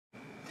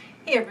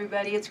Hey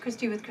everybody, it's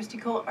Christy with Christy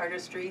Cole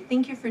Artistry.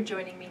 Thank you for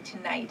joining me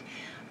tonight.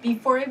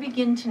 Before I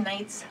begin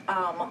tonight's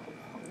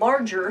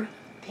larger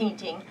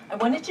painting, I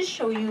wanted to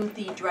show you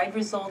the dried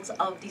results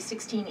of the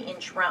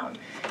 16-inch round.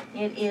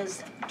 It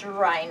is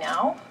dry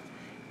now,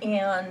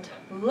 and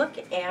look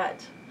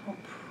at how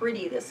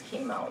pretty this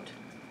came out.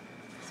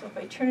 So if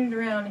I turn it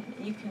around,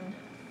 you can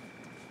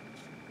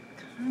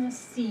kind of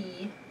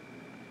see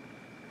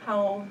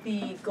how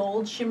the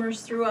gold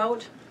shimmers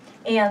throughout.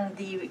 And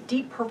the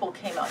deep purple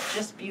came out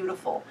just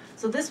beautiful.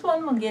 So this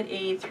one will get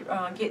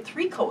get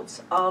 3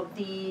 coats of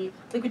the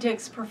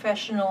Liquitex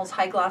Professional's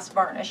High Gloss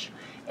Varnish,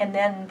 and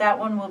then that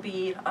one will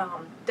be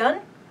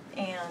done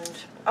and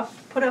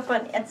put up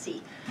on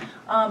Etsy.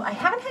 I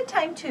haven't had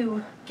time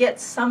to get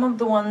some of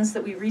the ones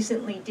that we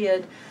recently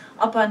did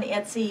up on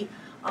Etsy.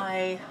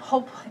 I'm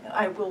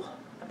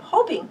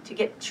hoping to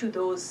get to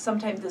those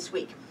sometime this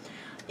week.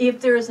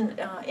 If there isn't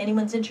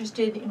anyone's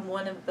interested in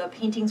one of the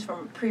paintings from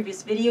a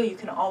previous video, you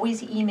can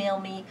always email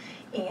me,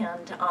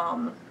 and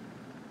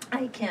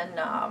I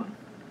can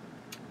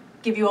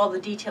give you all the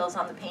details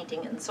on the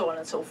painting and so on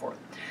and so forth.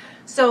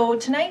 So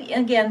tonight,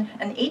 again,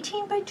 an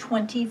 18 by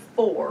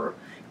 24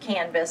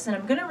 canvas, and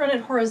I'm going to run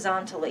it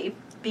horizontally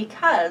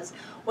because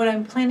what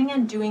I'm planning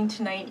on doing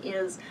tonight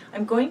is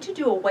I'm going to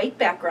do a white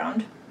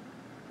background,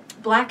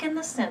 black in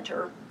the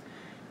center,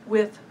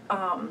 with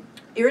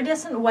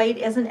iridescent white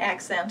as an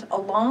accent,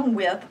 along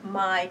with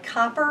my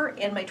copper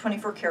and my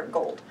 24 karat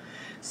gold.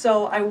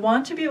 So I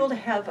want to be able to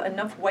have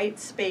enough white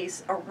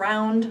space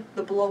around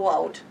the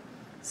blowout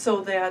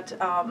so that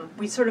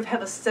we sort of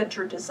have a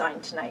center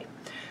design tonight.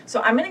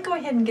 So I'm going to go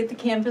ahead and get the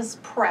canvas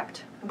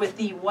prepped with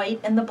the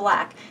white and the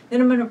black.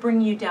 Then I'm going to bring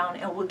you down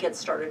and we'll get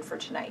started for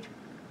tonight.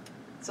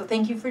 So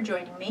thank you for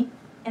joining me,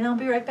 and I'll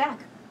be right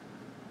back.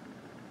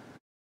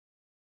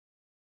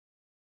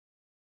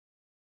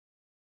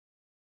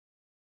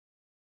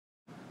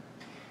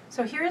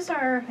 So here's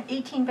our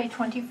 18 by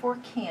 24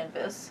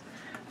 canvas.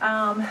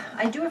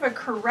 I do have a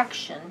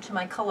correction to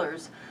my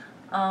colors.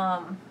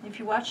 If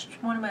you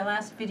watched one of my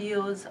last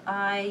videos,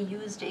 I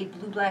used a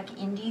blue-black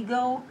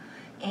indigo,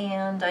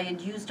 and I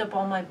had used up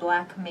all my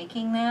black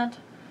making that.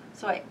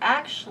 So I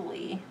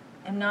actually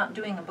am not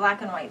doing a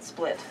black and white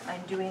split.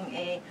 I'm doing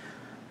a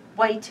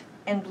white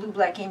and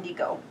blue-black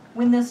indigo.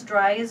 When this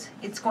dries,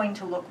 it's going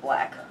to look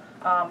black.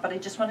 But I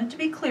just wanted to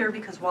be clear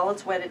because while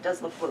it's wet, it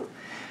does look blue.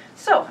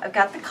 So I've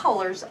got the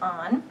colors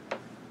on.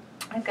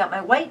 I've got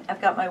my white,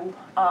 I've got my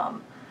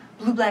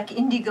blue-black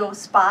indigo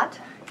spot,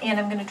 and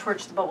I'm going to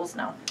torch the bubbles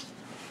now.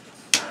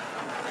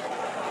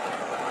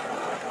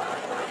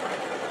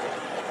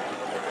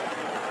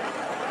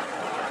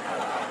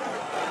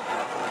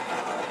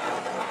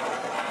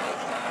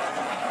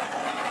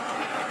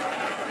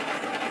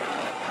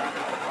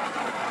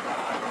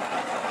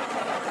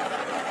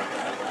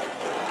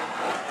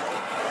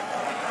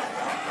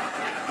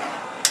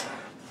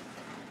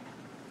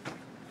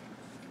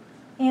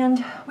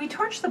 And we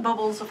torch the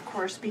bubbles, of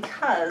course,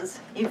 because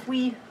if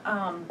we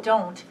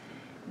don't,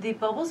 the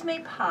bubbles may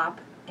pop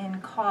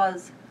and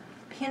cause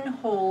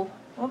pinhole,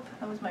 whoop,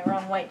 that was my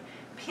wrong white,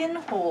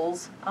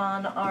 pinholes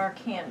on our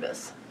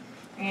canvas.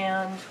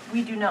 And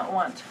we do not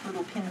want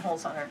little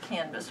pinholes on our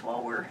canvas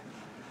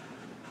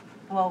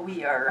while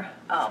we are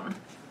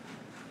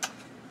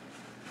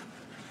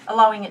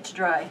allowing it to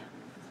dry.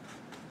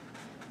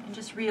 I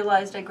just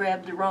realized I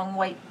grabbed the wrong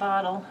white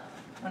bottle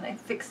when I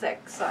fixed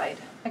that side.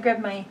 I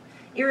grabbed my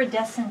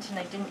iridescent and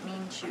I didn't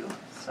mean to,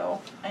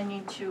 so I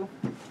need to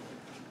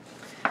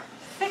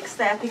fix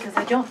that because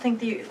I don't think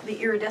the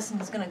iridescent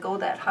is going to go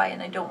that high,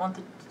 and I don't want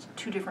the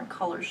 2 different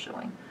colors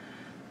showing.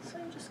 So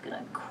I'm just going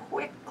to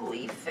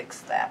quickly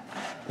fix that.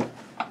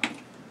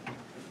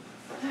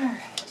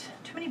 Alright,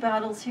 too many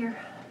bottles here.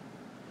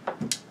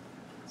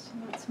 So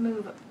let's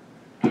move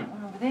that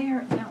one over there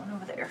and that one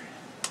over there.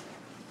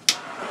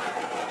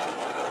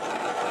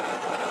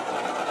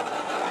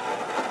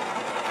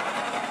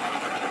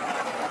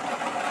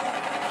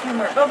 And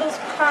more bubbles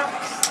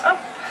pops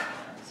up,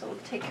 so we'll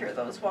take care of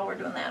those while we're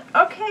doing that.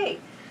 Okay,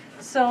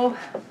 so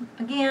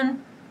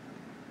again,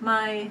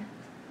 my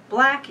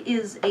black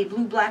is a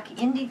blue-black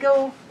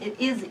indigo. It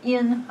is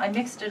in, I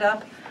mixed it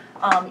up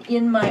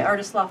in my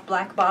Artists Loft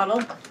Black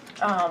bottle,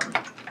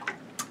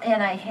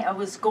 and I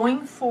was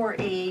going for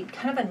a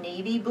kind of a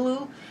navy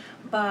blue,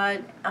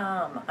 but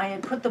I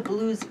had put the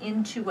blues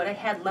into what I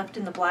had left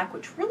in the black,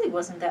 which really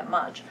wasn't that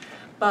much,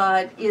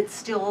 but it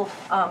still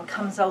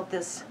comes out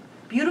this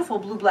beautiful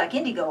blue-black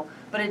indigo,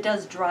 but it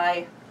does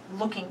dry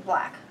looking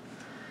black.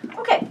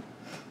 Okay,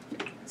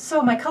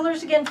 so my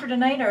colors again for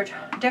tonight are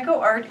Deco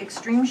Art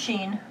Extreme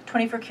Sheen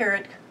 24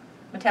 karat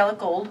metallic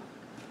gold,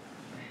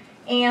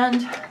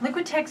 and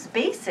Liquitex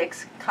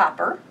Basics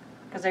copper,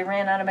 because I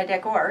ran out of my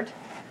Deco Art,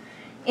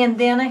 and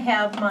then I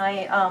have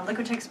my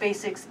Liquitex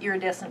Basics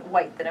Iridescent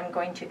White that I'm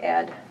going to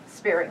add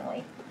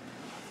sparingly.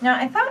 Now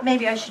I thought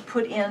maybe I should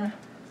put in,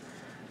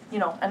 you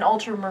know, an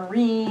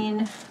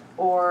ultramarine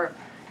or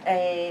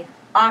a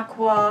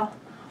aqua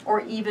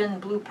or even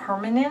blue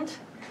permanent,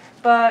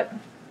 but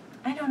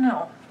I don't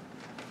know.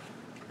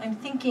 I'm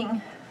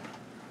thinking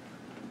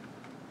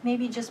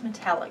maybe just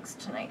metallics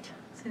tonight.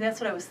 See, that's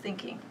what I was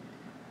thinking.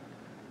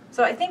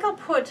 So I think I'll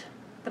put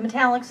the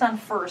metallics on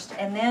first,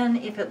 and then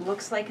if it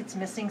looks like it's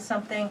missing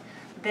something,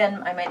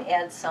 then I might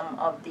add some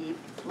of the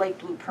light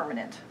blue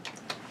permanent.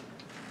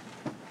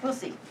 We'll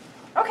see.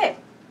 Okay,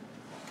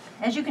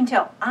 as you can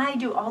tell, I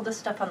do all this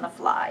stuff on the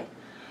fly.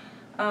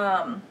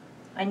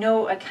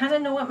 I kind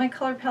of know what my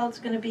color palette's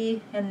going to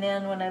be, and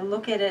then when I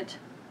look at it,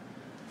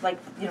 like,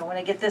 you know, when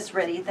I get this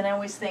ready, then I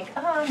always think,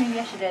 oh, maybe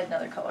I should add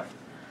another color.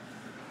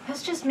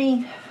 That's just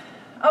me.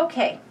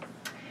 Okay,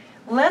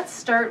 let's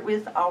start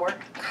with our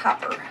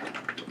copper.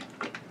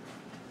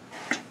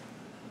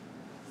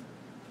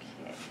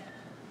 Okay,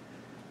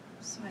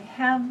 so I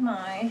have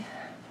my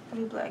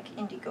blue black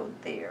indigo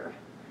there,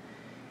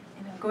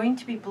 and I'm going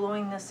to be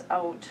blowing this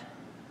out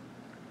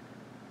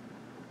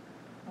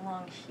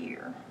along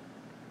here.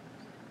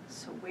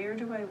 So where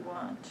do I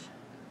want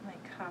my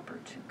copper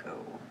to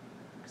go?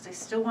 Because I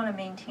still want to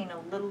maintain a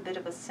little bit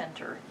of a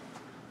center.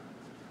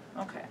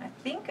 Okay, I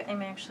think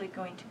I'm actually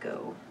going to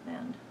go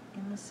then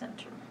in the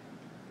center,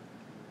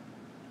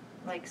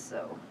 like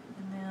so.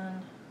 And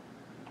then,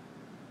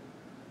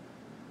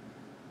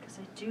 because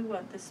I do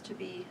want this to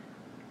be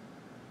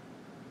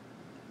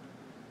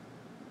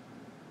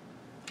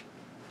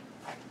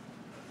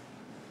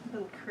a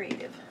little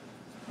creative.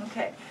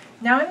 Okay,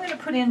 now I'm going to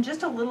put in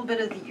just a little bit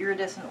of the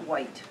iridescent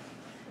white,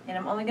 and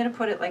I'm only going to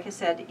put it, like I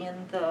said,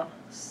 in the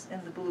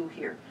blue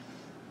here,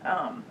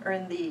 or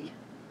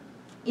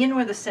in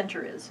where the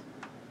center is,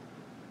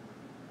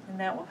 and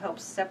that will help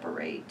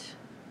separate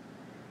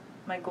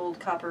my gold,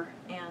 copper,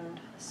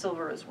 and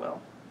silver as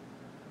well.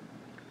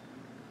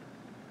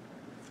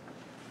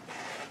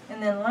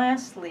 And then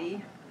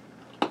lastly,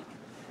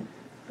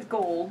 the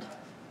gold.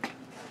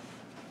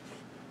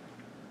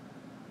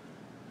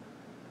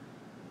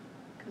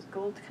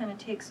 Gold kind of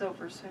takes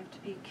over, so I have to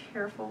be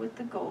careful with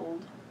the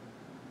gold,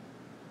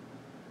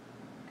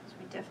 because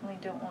we definitely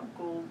don't want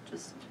gold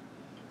just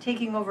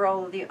taking over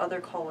all of the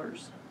other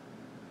colors.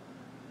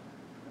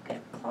 Okay,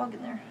 clog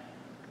in there.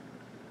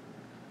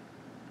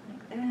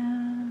 Like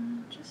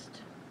that.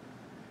 Just,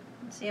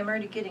 see, I'm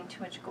already getting too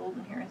much gold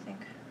in here, I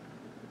think.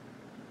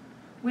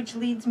 Which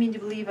leads me to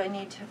believe I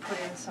need to put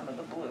in some of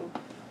the blue.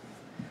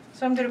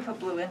 So I'm going to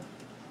put blue in.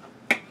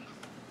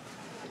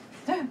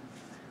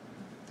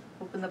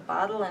 Open the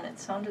bottle and it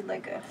sounded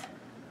like a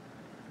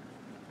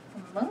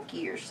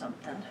monkey or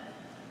something.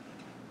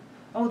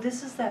 Oh,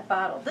 this is that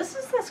bottle. This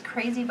is this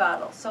crazy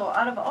bottle. So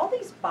out of all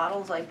these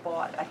bottles I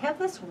bought, I have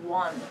this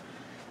one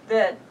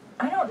that,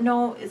 I don't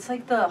know, it's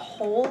like the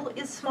hole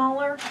is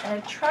smaller, and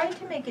I've tried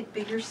to make it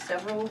bigger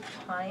several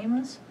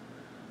times,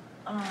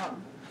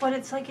 but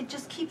it's like it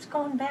just keeps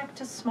going back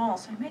to small,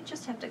 so I might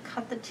just have to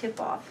cut the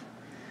tip off.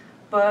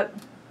 But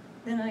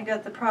then I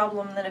got the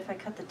problem that if I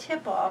cut the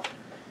tip off,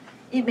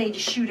 it may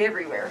just shoot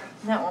everywhere,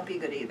 and that won't be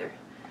good either.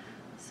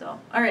 So,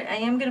 alright, I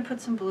am going to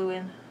put some blue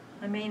in.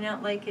 I may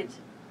not like it.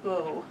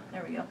 Whoa,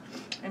 there we go.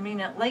 I may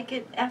not like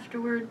it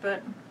afterward,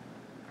 but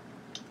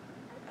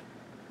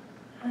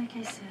like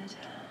I said,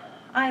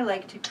 I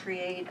like to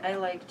create, I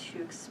like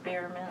to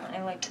experiment,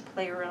 I like to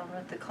play around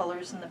with the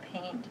colors and the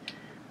paint,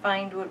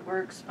 find what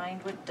works,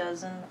 find what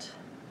doesn't.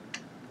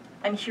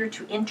 I'm here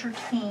to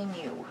entertain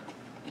you.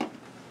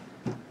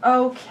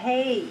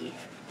 Okay,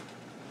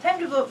 time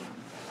to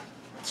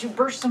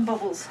burst some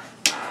bubbles.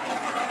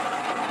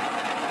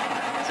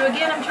 So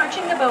again, I'm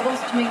touching the bubbles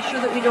to make sure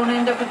that we don't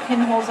end up with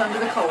pinholes under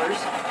the colors.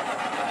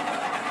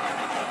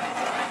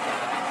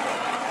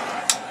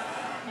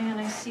 And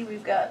I see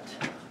we've got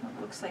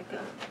what looks like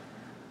a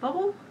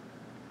bubble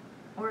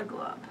or a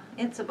glob.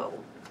 It's a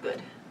bubble.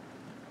 Good.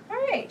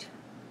 Alright.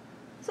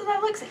 So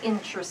that looks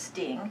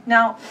interesting.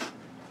 Now,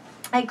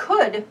 I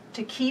could,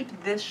 to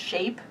keep this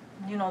shape,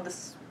 you know,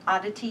 this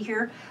oddity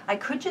here, I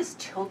could just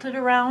tilt it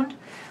around,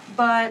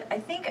 but I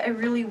think I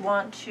really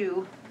want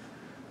to,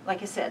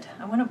 like I said,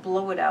 I want to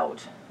blow it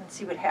out and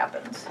see what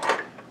happens.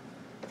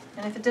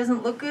 And if it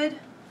doesn't look good,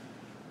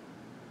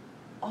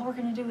 all we're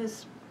going to do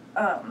is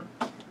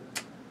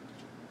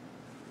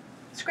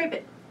scrape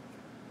it.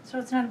 So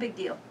it's not a big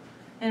deal.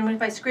 And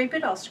if I scrape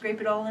it, I'll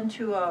scrape it all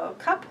into a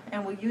cup,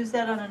 and we'll use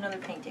that on another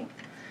painting.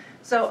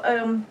 So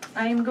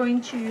I'm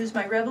going to use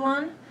my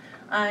Revlon.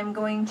 I'm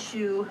going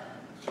to,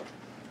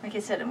 like I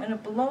said, I'm going to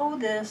blow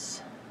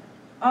this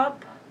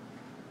up.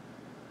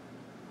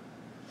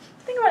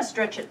 I think I want to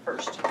stretch it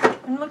first.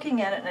 I'm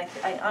looking at it, and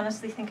I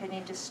honestly think I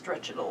need to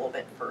stretch it a little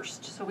bit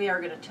first. So we are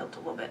going to tilt a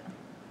little bit.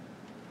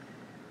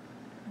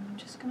 I'm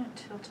just going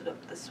to tilt it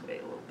up this way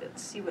a little bit,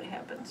 see what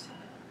happens.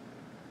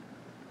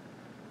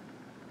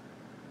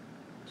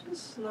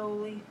 Just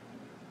slowly,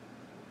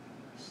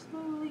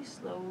 slowly,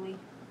 slowly.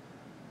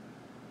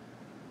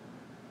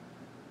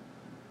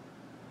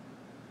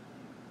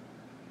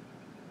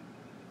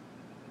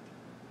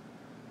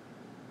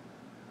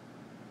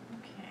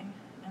 Okay,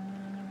 and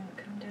then I'm going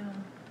to come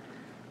down.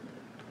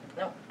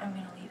 No, I'm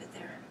going to leave it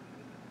there.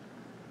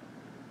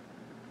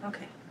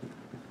 Okay.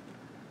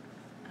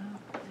 Oh,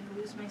 did I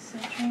lose my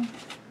centering?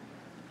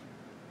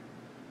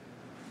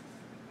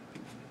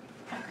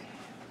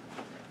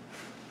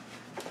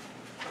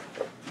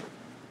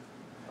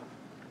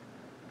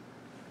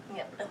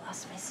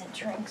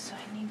 centering, so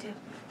I need to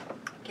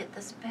get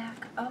this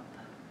back up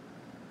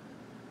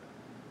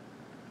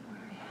where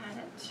I had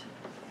it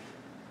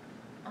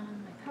on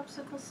my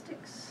popsicle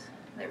sticks.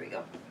 There we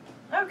go.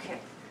 Okay.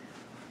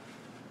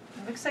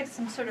 It looks like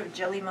some sort of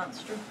jelly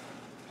monster.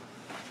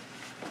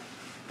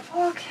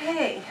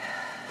 Okay,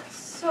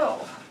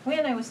 so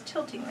when I was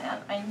tilting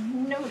that, I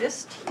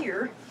noticed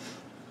here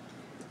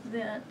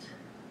that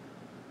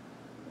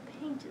the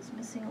paint is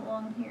missing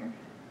along here.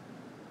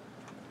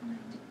 I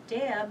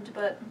dabbed,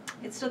 but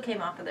it still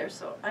came off of there,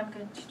 so I'm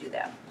going to do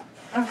that.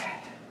 Okay.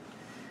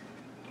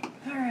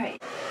 All right.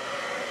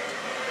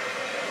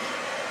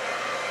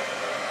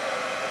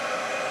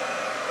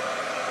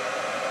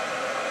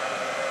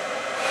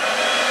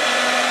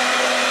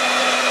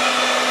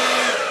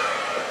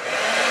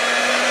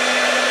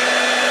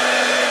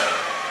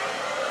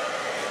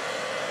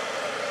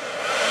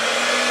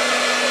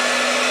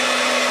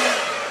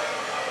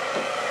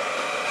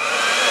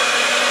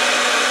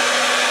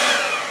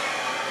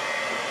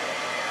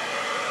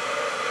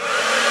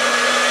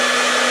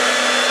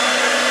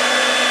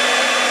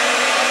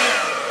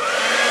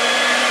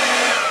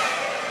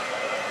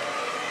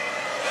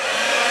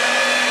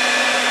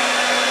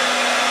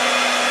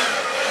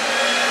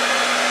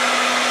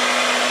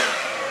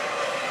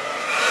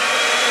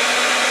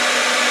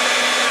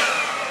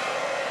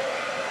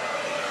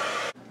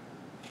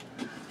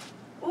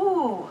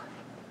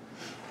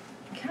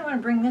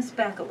 Bring this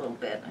back a little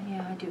bit.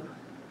 Yeah, I do.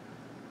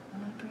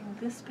 I'm going to bring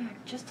this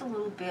back just a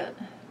little bit.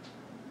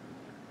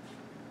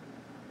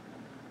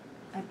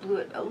 I blew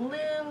it a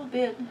little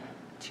bit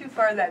too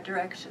far that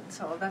direction,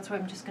 so that's why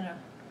I'm just going to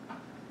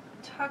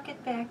tuck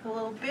it back a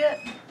little bit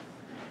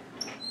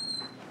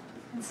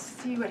and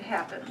see what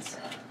happens.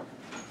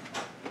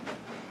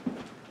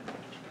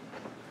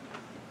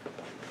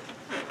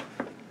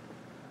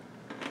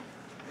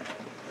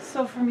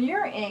 So from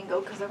your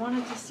angle, because I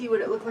wanted to see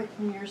what it looked like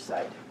from your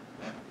side.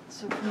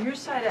 So from your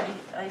side,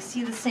 I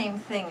see the same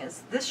thing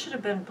as this should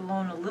have been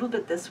blown a little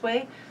bit this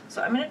way.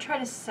 So I'm going to try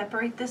to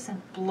separate this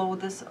and blow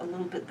this a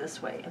little bit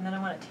this way. And then I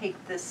want to take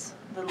this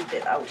little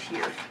bit out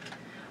here.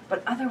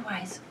 But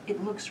otherwise,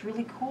 it looks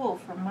really cool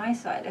from my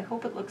side. I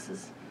hope it looks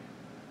as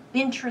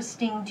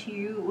interesting to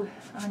you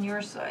on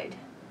your side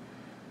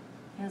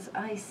as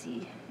I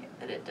see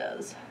that it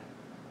does.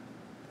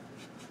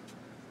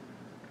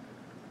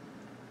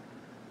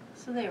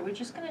 So there, we're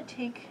just going to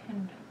take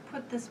and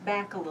put this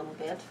back a little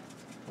bit.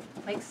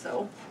 Like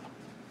so,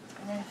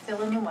 and then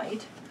fill in the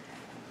white,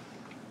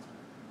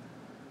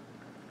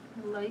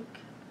 like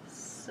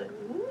so,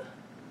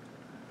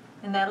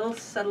 and that'll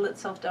settle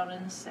itself down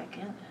in a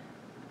second.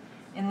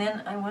 And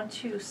then I want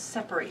to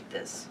separate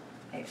this.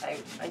 I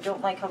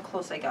don't like how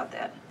close I got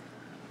that.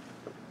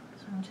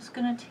 So I'm just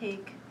going to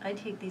take, I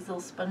take these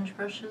little sponge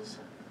brushes,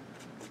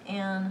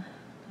 and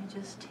I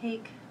just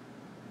take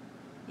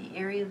the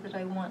area that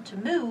I want to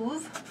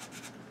move,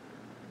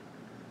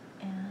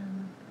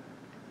 and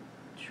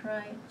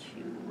try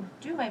to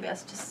do my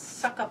best to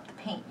suck up the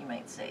paint, you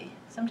might say.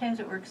 Sometimes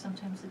it works,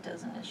 sometimes it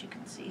doesn't, as you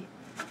can see.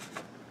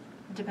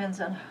 It depends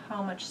on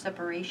how much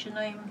separation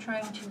I'm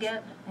trying to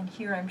get, and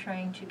here I'm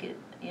trying to get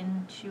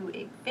into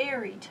a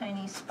very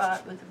tiny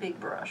spot with a big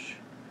brush.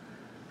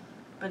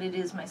 But it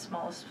is my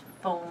smallest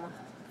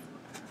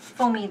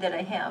foamy that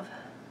I have.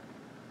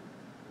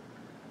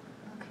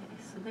 Okay,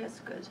 so that's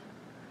good.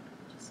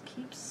 Just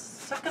keep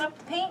sucking up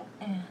the paint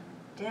and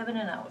dabbing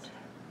it out.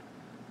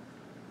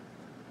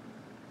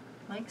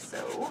 Like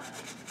so,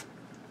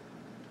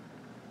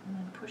 and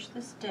then push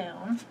this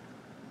down.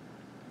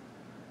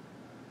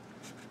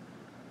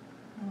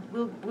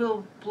 And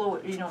we'll blow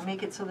it, you know,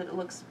 make it so that it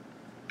looks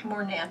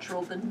more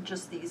natural than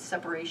just these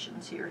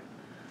separations here.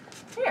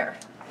 There.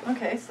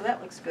 Okay, so that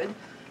looks good.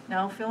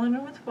 Now fill in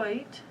it with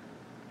white.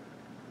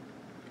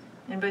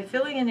 And by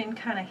filling it in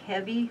kind of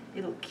heavy,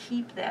 it'll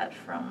keep that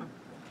from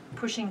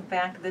pushing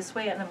back this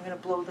way, and I'm going to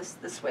blow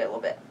this way a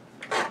little bit.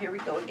 Here we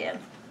go again.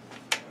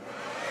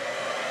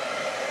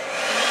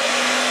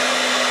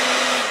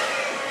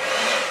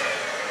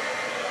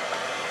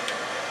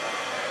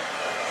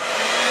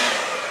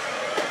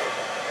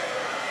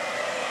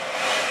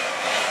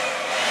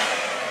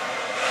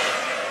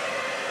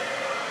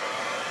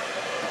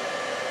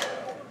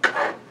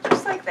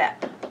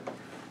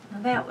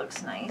 That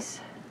looks nice.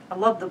 I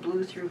love the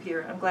blue through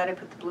here. I'm glad I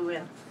put the blue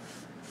in.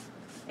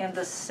 And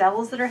the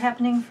cells that are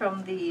happening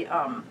from the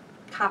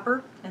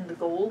copper and the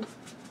gold.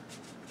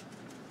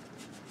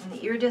 And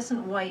the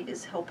iridescent white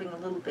is helping a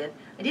little bit.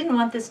 I didn't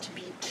want this to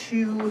be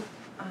too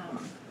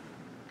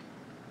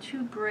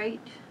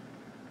bright.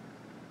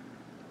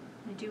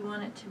 I do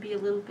want it to be a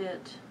little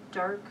bit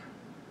dark,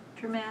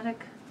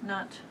 dramatic,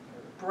 not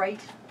bright,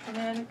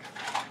 dramatic.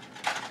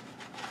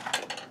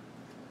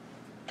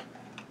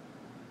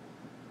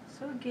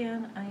 So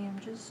again, I am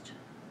just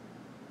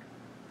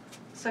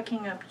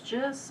sucking up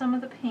just some of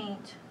the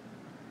paint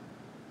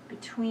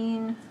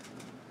between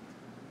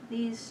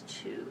these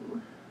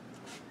two.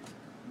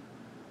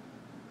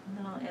 And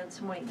then I'll add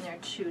some white in there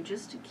too,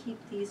 just to keep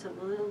these a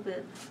little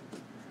bit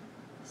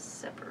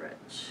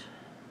separate.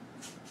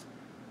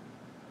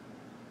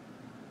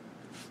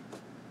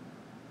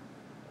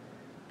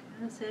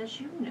 because as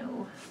you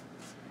know,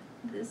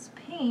 this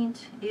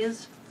paint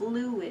is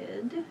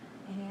fluid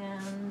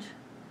and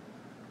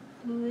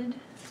fluid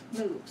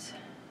moves,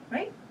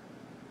 right?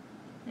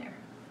 There.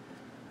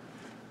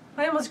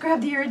 I almost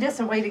grabbed the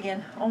iridescent white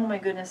again. Oh my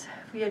goodness.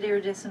 If we had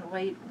iridescent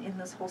white in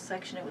this whole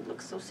section, it would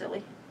look so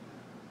silly.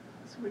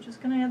 So we're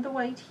just going to add the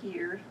white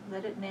here,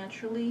 let it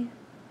naturally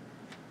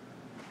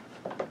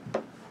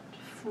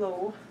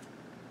flow.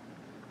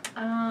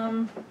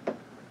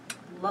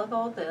 Love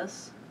all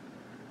this.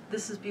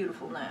 This is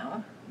beautiful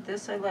now.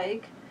 This I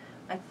like.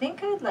 I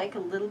think I'd like a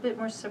little bit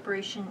more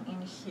separation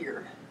in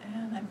here.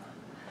 And I'm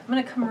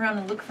going to come around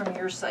and look from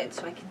your side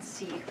so I can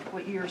see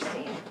what you're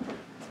seeing.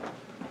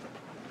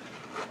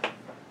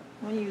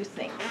 What do you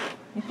think?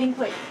 You think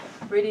like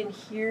right in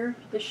here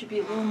there should be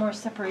a little more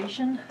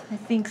separation? I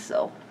think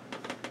so.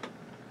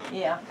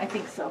 Yeah, I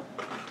think so.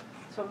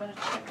 So I'm going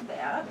to check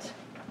that.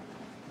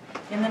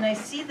 And then I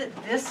see that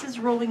this is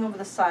rolling over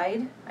the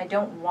side. I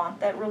don't want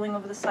that rolling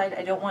over the side.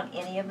 I don't want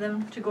any of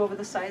them to go over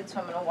the side, so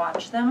I'm going to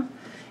watch them.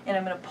 And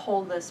I'm going to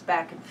pull this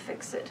back and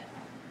fix it.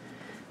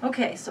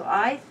 Okay, so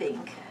I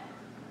think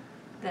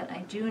that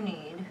I do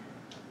need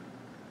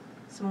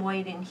some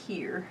white in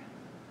here.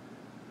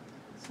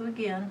 So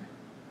again,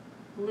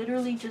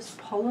 literally just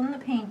pulling the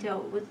paint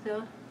out with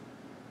the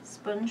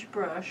sponge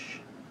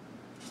brush,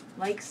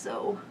 like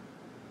so,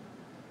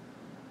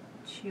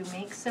 to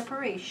make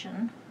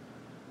separation.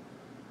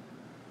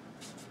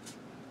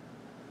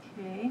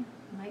 Okay,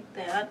 like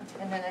that.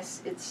 And then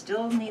it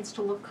still needs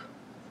to look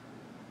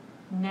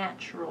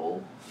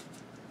natural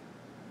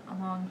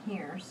along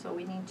here, so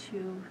we need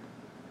to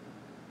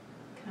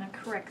kind of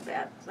correct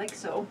that, like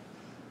so.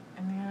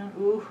 And then,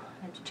 ooh,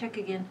 I have to check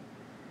again.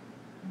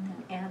 And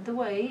then add the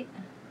white.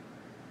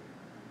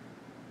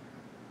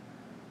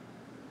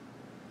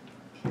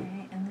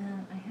 Okay, and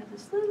then I have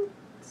this little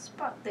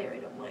spot there I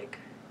don't like.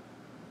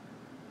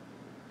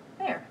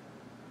 There.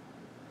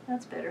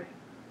 That's better.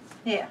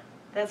 Yeah,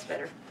 that's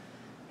better.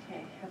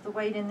 Okay, have the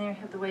white in there,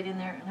 have the white in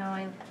there. Now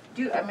I'm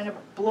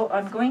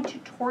going to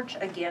torch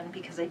again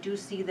because I do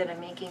see that I'm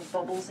making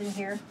bubbles in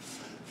here.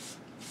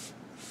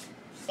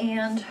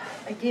 And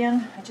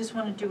again, I just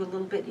want to do a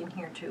little bit in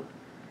here too.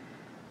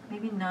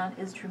 Maybe not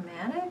as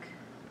dramatic,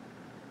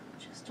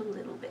 just a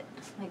little bit,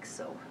 like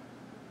so.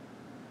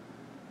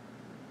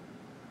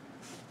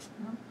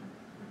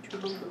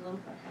 Dribbled a little.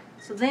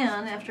 So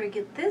then, after I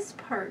get this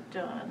part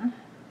done,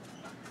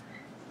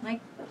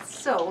 like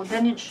so,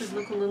 then it should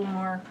look a little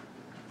more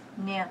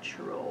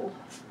natural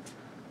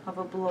of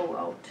a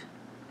blowout,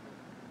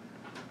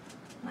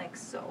 like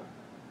so.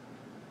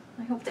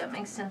 I hope that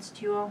makes sense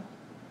to you all.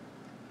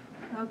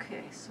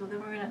 Okay, so then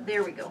we're gonna,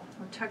 there we go.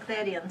 We'll tuck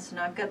that in. So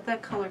now I've got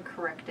that color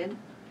corrected.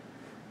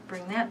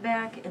 Bring that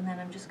back, and then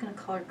I'm just gonna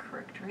color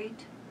correct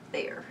right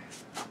there.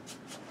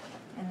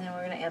 And then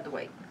we're gonna add the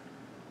white.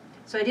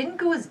 So I didn't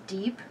go as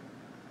deep.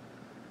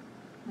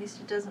 At least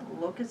it doesn't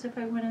look as if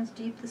I went as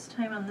deep this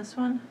time on this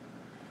one.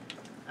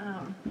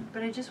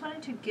 But I just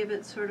wanted to give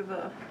it sort of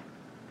a,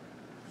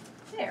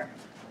 there,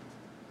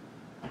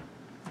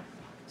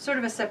 sort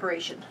of a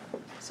separation.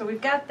 So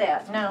we've got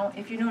that. Now,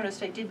 if you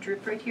noticed, I did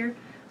drip right here.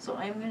 So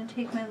I'm going to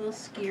take my little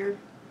skier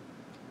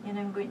and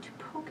I'm going to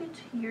poke it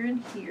here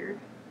and here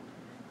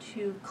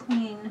to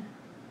clean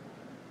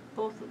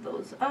both of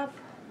those up,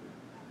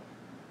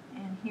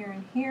 and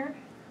here.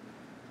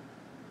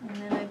 And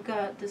then I've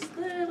got this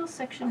little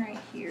section right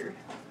here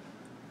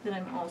that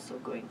I'm also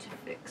going to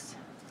fix.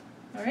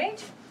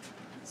 Alright?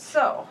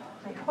 So,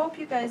 I hope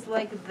you guys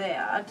like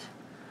that.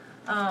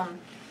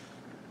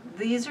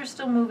 These are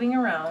still moving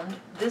around.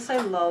 This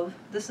I love.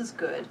 This is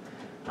good.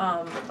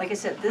 Like I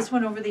said, this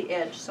went over the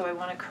edge, so I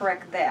want to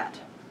correct that.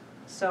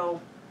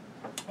 So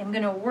I'm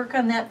going to work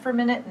on that for a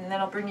minute, and then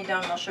I'll bring you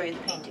down and I'll show you the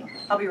painting.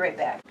 I'll be right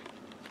back.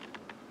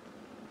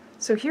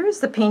 So here is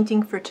the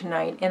painting for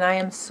tonight, and I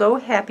am so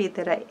happy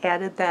that I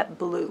added that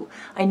blue.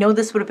 I know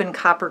this would have been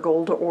copper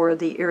gold or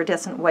the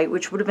iridescent white,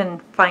 which would have been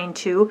fine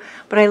too,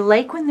 but I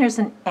like when there's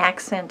an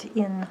accent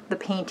in the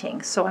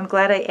painting, so I'm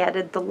glad I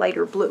added the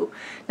lighter blue.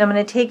 Now I'm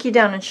going to take you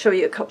down and show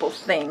you a couple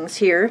things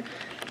here.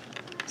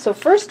 So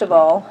first of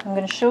all, I'm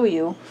going to show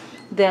you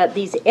that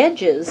these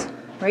edges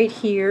right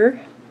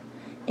here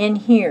and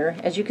here,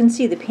 as you can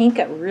see, the paint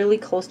got really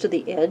close to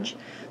the edge.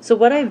 So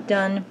what I've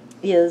done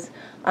is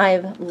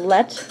I've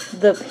let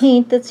the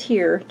paint that's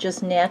here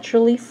just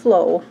naturally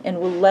flow, and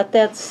we'll let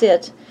that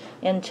sit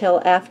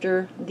until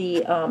after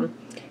the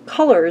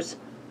colors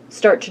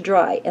start to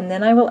dry. And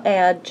then I will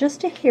add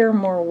just a hair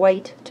more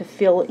white to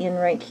fill in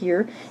right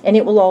here, and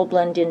it will all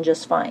blend in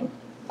just fine.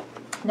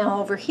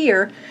 Now over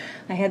here,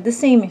 I had the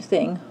same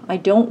thing. I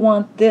don't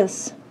want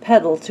this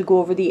petal to go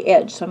over the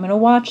edge, so I'm going to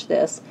watch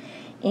this,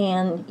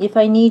 and if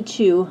I need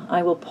to,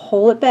 I will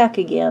pull it back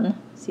again.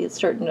 See, it's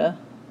starting to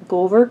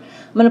go over.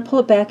 I'm going to pull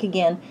it back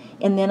again,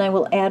 and then I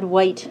will add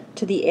white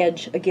to the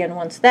edge again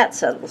once that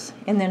settles.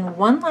 And then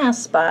one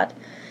last spot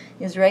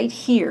is right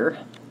here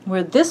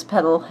where this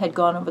petal had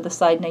gone over the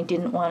side and I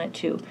didn't want it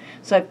to.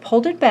 So I've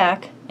pulled it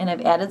back and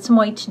I've added some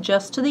white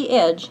just to the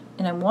edge,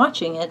 and I'm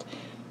watching it,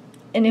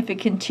 and if it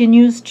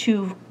continues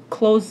to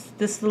close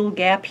this little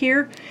gap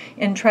here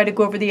and try to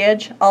go over the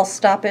edge, I'll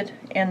stop it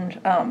and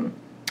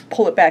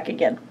pull it back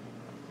again.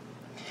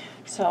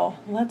 So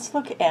let's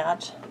look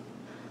at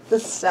the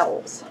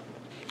cells.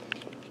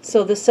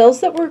 So the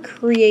cells that were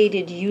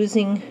created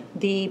using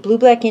the blue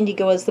black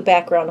indigo as the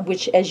background,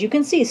 which as you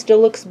can see still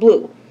looks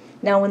blue.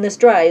 Now when this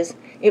dries,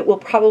 it will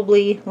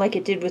probably, like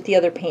it did with the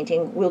other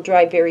painting, will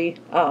dry very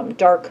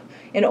dark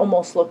and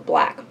almost look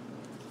black.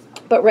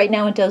 But right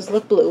now it does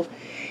look blue.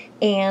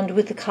 And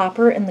with the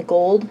copper and the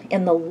gold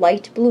and the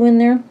light blue in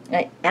there,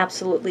 I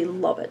absolutely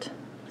love it.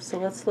 So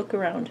let's look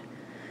around.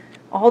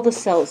 All the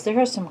cells, there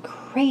are some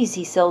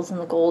crazy cells in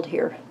the gold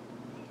here.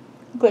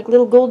 Look like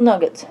little gold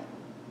nuggets.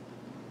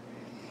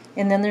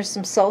 And then there's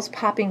some cells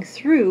popping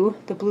through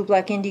the blue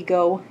black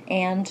indigo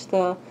and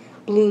the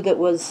blue that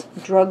was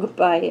drugged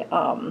by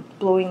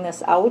blowing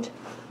this out.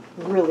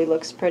 Really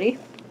looks pretty.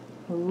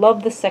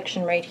 Love the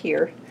section right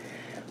here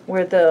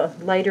where the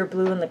lighter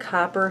blue and the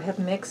copper have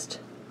mixed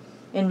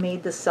and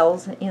made the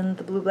cells in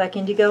the blue black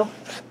indigo.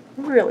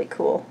 Really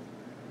cool.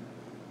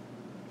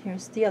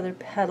 Here's the other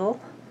petal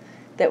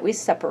that we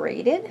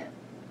separated.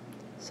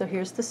 So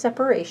here's the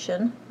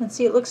separation, and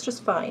see, it looks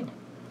just fine.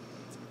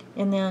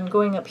 And then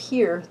going up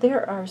here,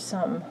 there are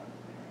some,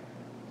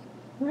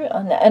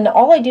 and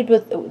all I did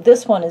with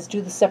this one is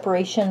do the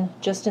separation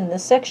just in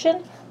this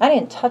section. I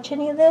didn't touch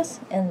any of this,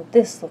 and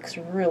this looks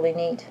really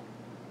neat.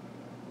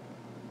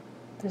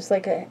 There's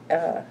like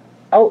a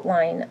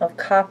outline of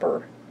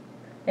copper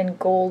and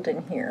gold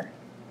in here.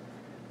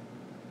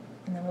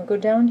 And then we'll go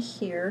down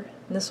here,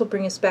 and this will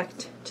bring us back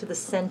to the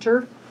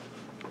center.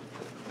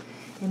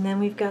 And then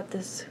we've got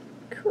this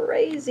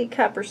crazy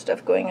copper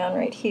stuff going on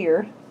right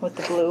here with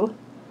the blue.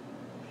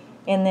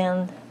 And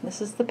then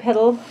this is the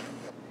petal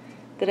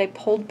that I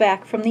pulled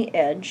back from the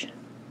edge.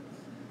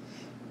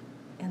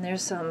 And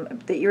there's some,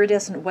 the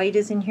iridescent white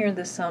is in here.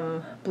 There's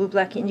some blue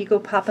black indigo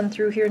popping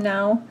through here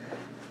now.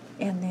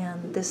 And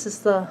then this is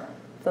the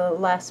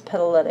last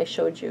petal that I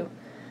showed you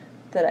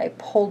that I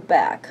pulled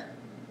back.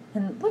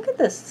 And look at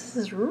this. This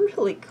is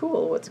really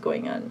cool what's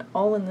going on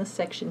all in this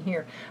section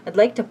here. I'd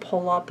like to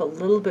pull up a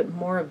little bit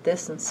more of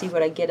this and see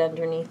what I get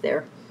underneath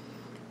there.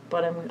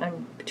 But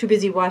I'm too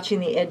busy watching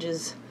the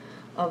edges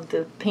of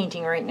the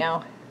painting right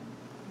now.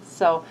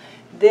 So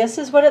this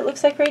is what it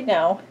looks like right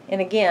now,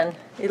 and again,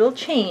 it'll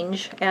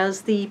change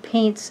as the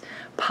paints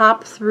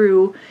pop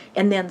through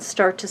and then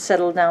start to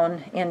settle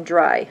down and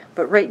dry.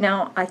 But right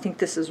now I think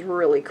this is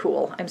really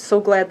cool. I'm so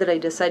glad that I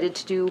decided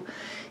to do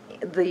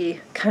the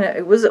kind of,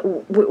 it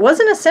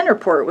wasn't a center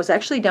pour, it was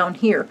actually down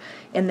here,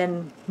 and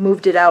then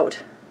moved it out.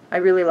 I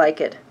really like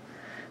it.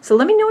 So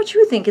let me know what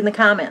you think in the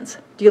comments.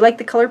 Do you like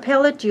the color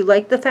palette? Do you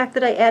like the fact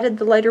that I added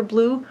the lighter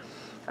blue?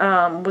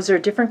 Was there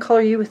a different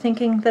color you were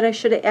thinking that I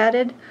should have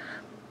added?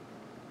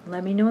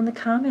 Let me know in the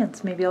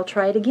comments. Maybe I'll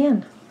try it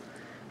again.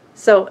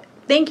 So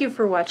thank you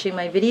for watching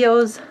my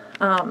videos.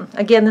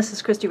 Again, this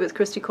is Christy with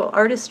Christy Cole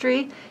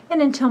Artistry,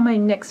 and until my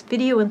next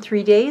video in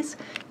 3 days,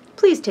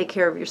 please take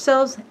care of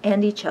yourselves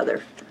and each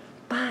other.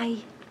 Bye.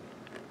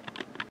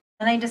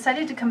 And I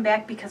decided to come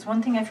back because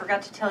one thing I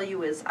forgot to tell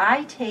you is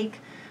I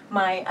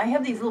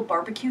have these little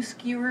barbecue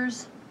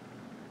skewers,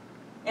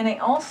 and I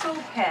also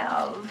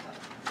have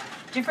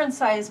different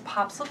size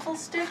popsicle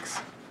sticks,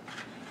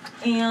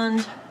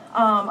 and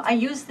I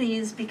use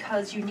these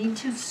because you need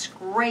to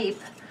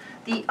scrape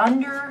the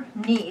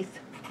underneath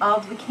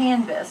of the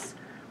canvas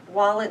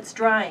while it's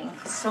drying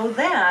so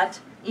that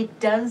it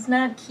does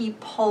not keep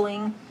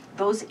pulling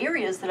those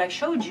areas that I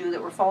showed you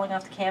that were falling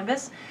off the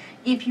canvas.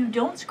 If you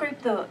don't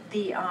scrape the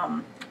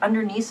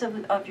underneath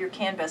of your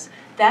canvas,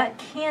 that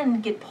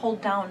can get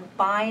pulled down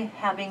by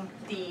having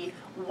the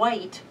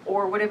white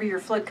or whatever your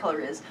flood color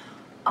is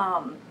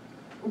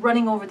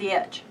running over the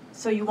edge.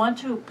 So you want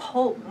to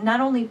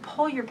not only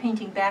pull your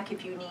painting back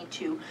if you need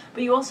to,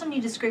 but you also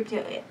need to scrape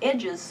the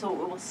edges so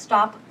it will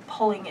stop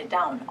pulling it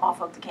down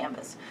off of the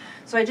canvas.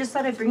 So I just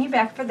thought I'd bring you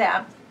back for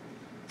that.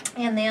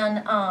 And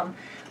then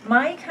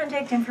my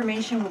contact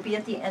information will be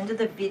at the end of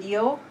the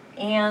video,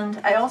 and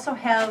I also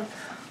have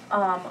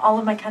all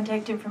of my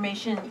contact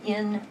information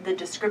in the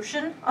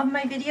description of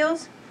my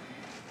videos.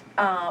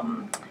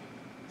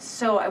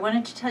 So I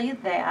wanted to tell you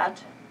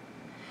that.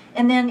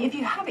 And then if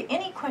you have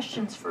any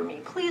questions for me,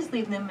 please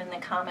leave them in the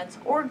comments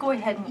or go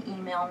ahead and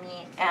email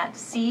me at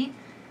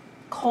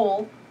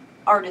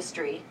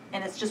ccoleartistry,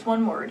 and it's just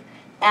one word,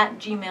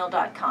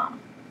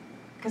 @gmail.com,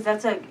 because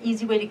that's an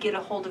easy way to get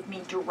a hold of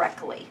me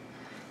directly.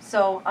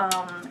 So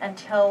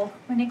until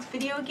my next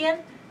video again,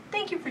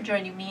 thank you for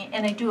joining me,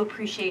 and I do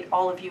appreciate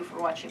all of you for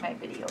watching my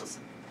videos.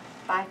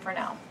 Bye for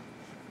now.